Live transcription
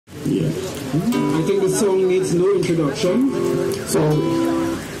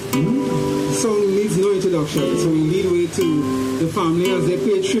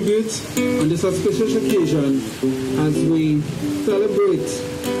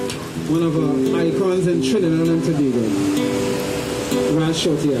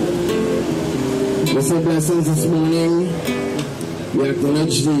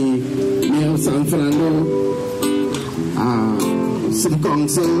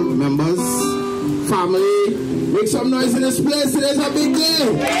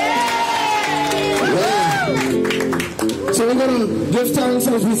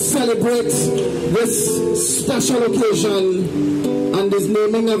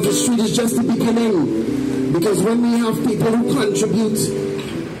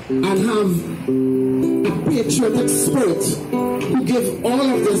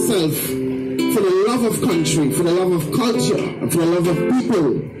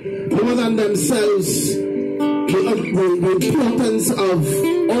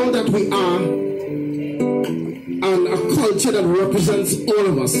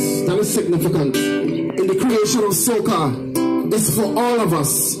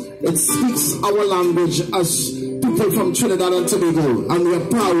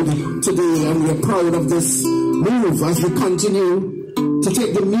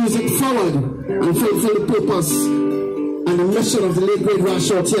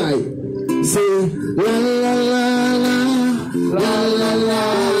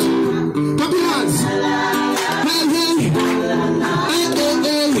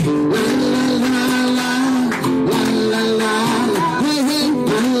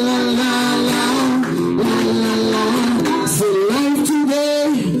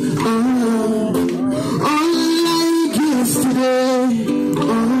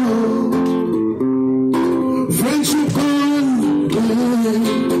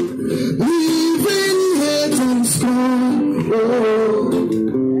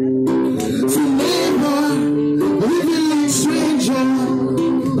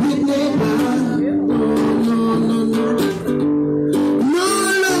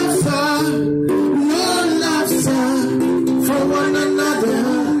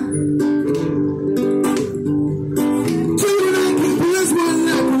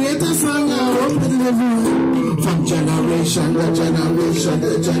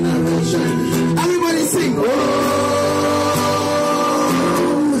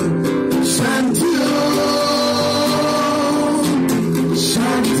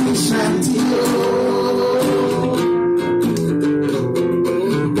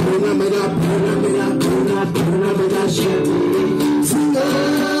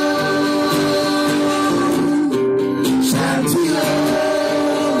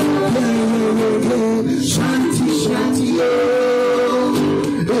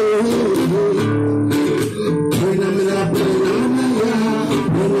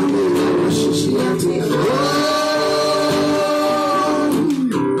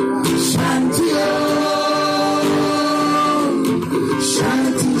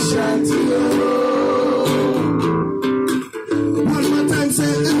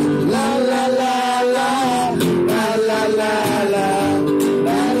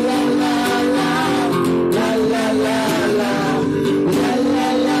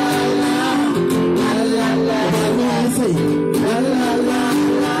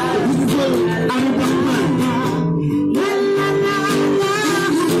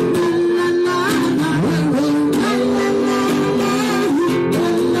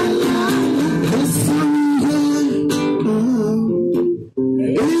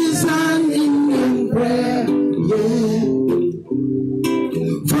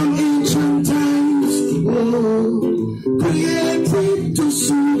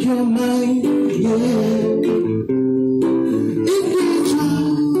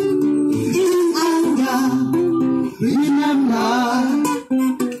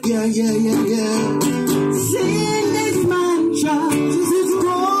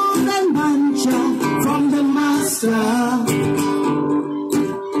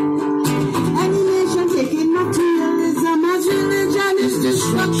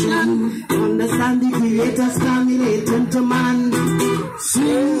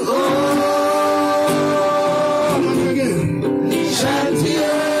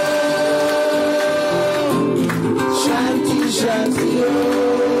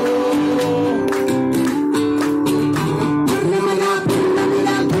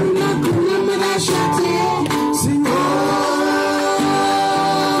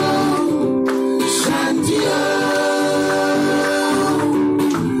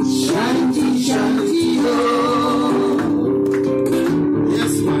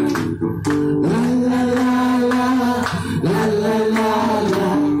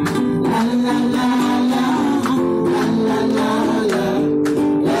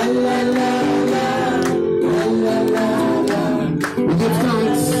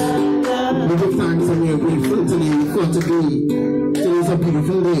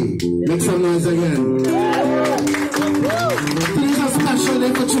Make some noise again. Today's a special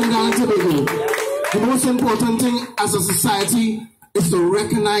day for Trinidad and Tobago. The most important thing as a society is to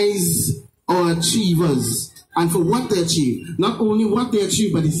recognize our achievers and for what they achieve. Not only what they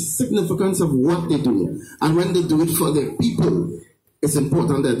achieve, but the significance of what they do. And when they do it for their people, it's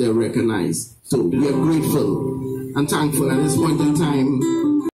important that they're recognized. So we are grateful and thankful at this point in time